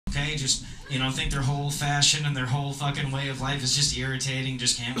okay? Just, you know, think their whole fashion and their whole fucking way of life is just irritating,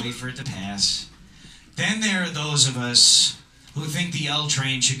 just can't wait for it to pass. Then there are those of us who think the L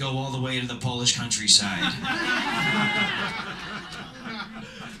train should go all the way to the Polish countryside.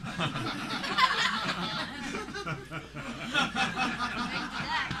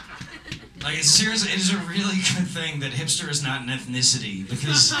 Like, it's seriously, it is a really good thing that hipster is not an ethnicity,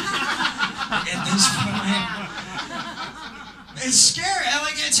 because at this point, it's scary.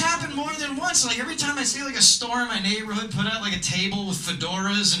 Like, it's happened more than once. Like, every time I see, like, a store in my neighborhood put out, like, a table with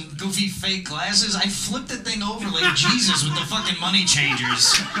fedoras and goofy fake glasses, I flip the thing over like Jesus with the fucking money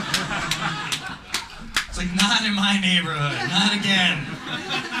changers. It's like, not in my neighborhood. Not again.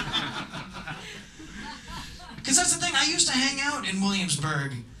 Because that's the thing. I used to hang out in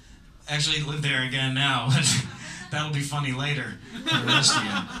Williamsburg. Actually live there again now, but that'll be funny later for the rest of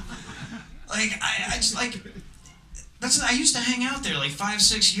you. Like, I just, like, I used to hang out there like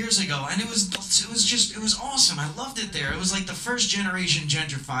 5-6 years ago, and it was awesome. I loved it there. It was like the first generation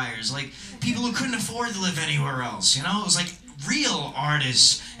gentrifiers, like people who couldn't afford to live anywhere else, you know? It was like real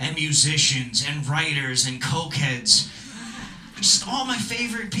artists and musicians and writers and cokeheads. Just all my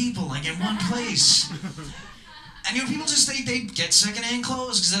favorite people, like, in one place. And, you know, people just, they get secondhand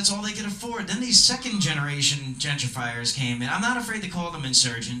clothes because that's all they could afford. Then these second generation gentrifiers came in. I'm not afraid to call them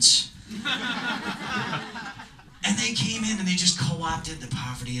insurgents. And they came in and they just co-opted the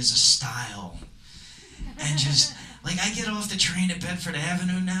poverty as a style. And just, like, I get off the train at Bedford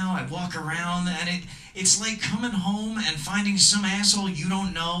Avenue now, I walk around, and it's like coming home and finding some asshole you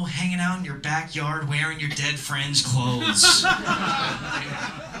don't know hanging out in your backyard wearing your dead friend's clothes.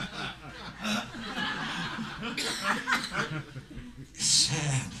 It's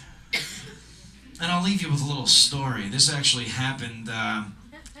sad. And I'll leave you with a little story. This actually happened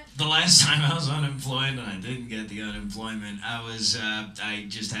the last time I was unemployed, and I didn't get the unemployment. I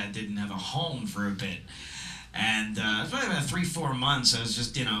just didn't have a home for a bit. And it was probably about 3-4 months. I was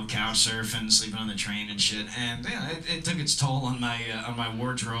just, you know, couch surfing, sleeping on the train and shit. And yeah, it took its toll on my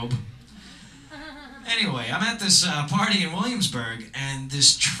wardrobe. Anyway, I'm at this party in Williamsburg, and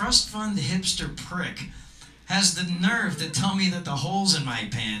this trust fund hipster prick has the nerve to tell me that the holes in my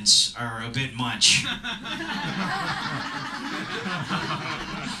pants are a bit much.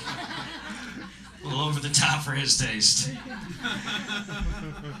 A little over the top for his taste.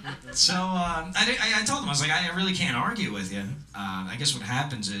 So I told him, I was like, I really can't argue with you. I guess what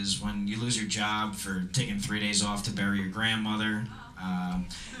happens is when you lose your job for taking 3 days off to bury your grandmother,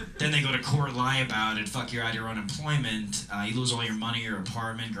 then they go to court, lie about it, fuck you out of your unemployment, you lose all your money, your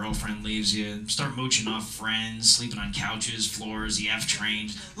apartment, girlfriend leaves you, start mooching off friends, sleeping on couches, floors, the F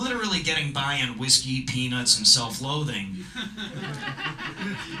trains, literally getting by on whiskey, peanuts, and self-loathing.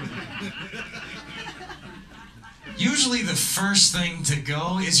 Usually the first thing to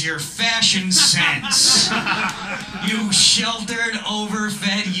go is your fashion sense. You sheltered,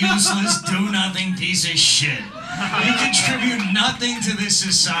 overfed, useless, do-nothing piece of shit. You contribute nothing to this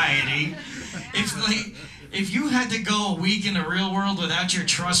society. If you had to go a week in the real world without your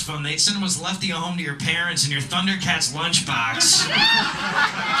trust fund, they'd send what's left of you home to your parents in your Thundercats lunchbox.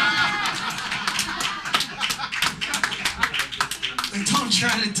 Like, don't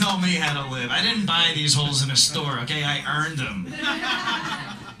try to tell me how to live. I didn't buy these holes in a store, okay? I earned them.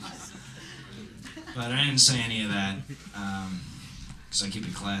 But I didn't say any of that, because I keep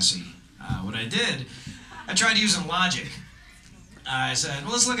it classy. What I did, I tried using logic. I said,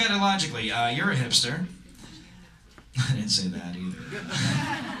 well, let's look at it logically. You're a hipster. I didn't say that either.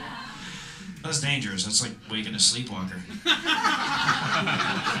 That's dangerous. That's like waking a sleepwalker.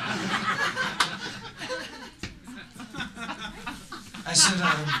 I said,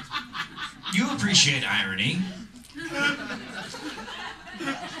 you appreciate irony.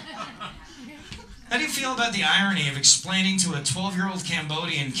 How do you feel about the irony of explaining to a 12-year-old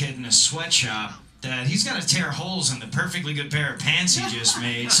Cambodian kid in a sweatshop that he's got to tear holes in the perfectly good pair of pants he just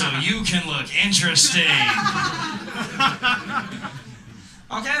made so you can look interesting?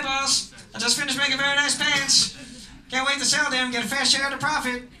 Okay, boss. I just finished making very nice pants. Can't wait to sell them, get a fair share of the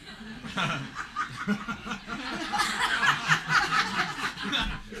profit.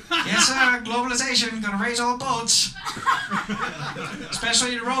 Yes, sir. Globalization gonna raise all boats.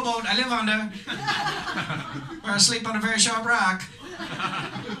 Especially the rowboat I live under, where I sleep on a very sharp rock.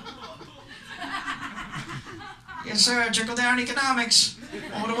 Yes, sir. Trickle down economics.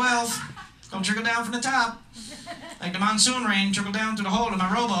 All the wealth gonna trickle down from the top, like the monsoon rain trickle down through the hole in my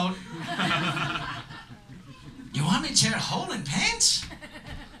rowboat. You want me to tear a hole in pants?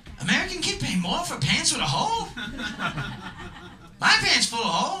 American kid pay more for pants with a hole? My pants full of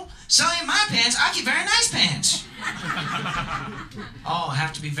hole. So in my pants, I keep very nice pants. Oh,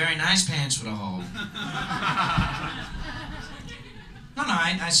 have to be very nice pants with a hole. No,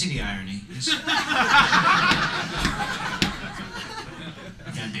 I see the irony. You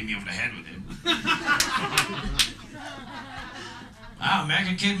can't beat me over the head with it. Wow,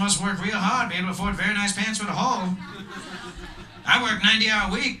 American kid must work real hard to be able to afford very nice pants with a hole. I work 90-hour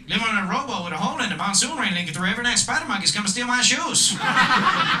a week, live on a rowboat with a hole in it, monsoon rain linking through every night. Spider monkeys come and steal my shoes.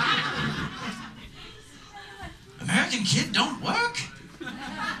 American kid don't work?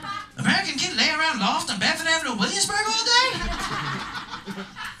 American kid lay around Loft on Bedford Avenue, Williamsburg all day?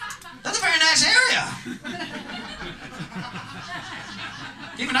 That's a very nice area.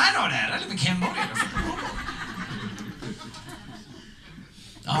 Even I know that. I live in Cambodia.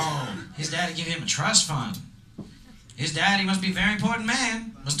 Oh, his daddy give him a trust fund. His daddy must be a very important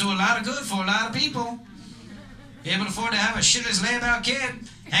man. Must do a lot of good for a lot of people. Be able to afford to have a shitless layabout kid,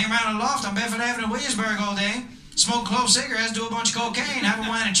 hang around a loft on Bedford Avenue, Williamsburg all day, smoke clove cigarettes, do a bunch of cocaine, have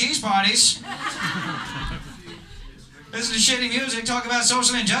wine and cheese parties. Listen to shitty music, talk about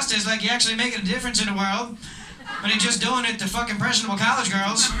social injustice like you're actually making a difference in the world, but you're just doing it to fuck impressionable college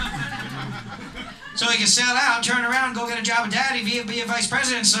girls. So he can sell out, turn around, go get a job with daddy, be a vice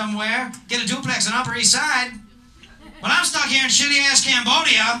president somewhere, get a duplex on Upper East Side. Well, I'm stuck here in shitty-ass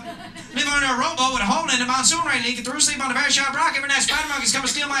Cambodia, live under a rowboat with a hole in the monsoon rain leaking through, sleep on a very sharp rock, every night spider monkeys come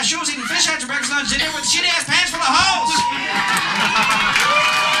and steal my shoes, eating fish heads for breakfast, lunch, dinner with shitty-ass pants full of holes.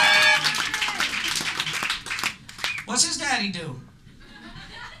 What's his daddy do?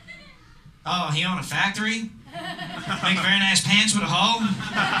 Oh, he own a factory? Make very nice pants with a hole?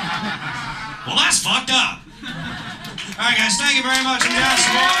 Well, that's fucked up. All right, guys, thank you very much. I'm Jon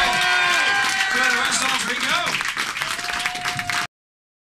Savoy.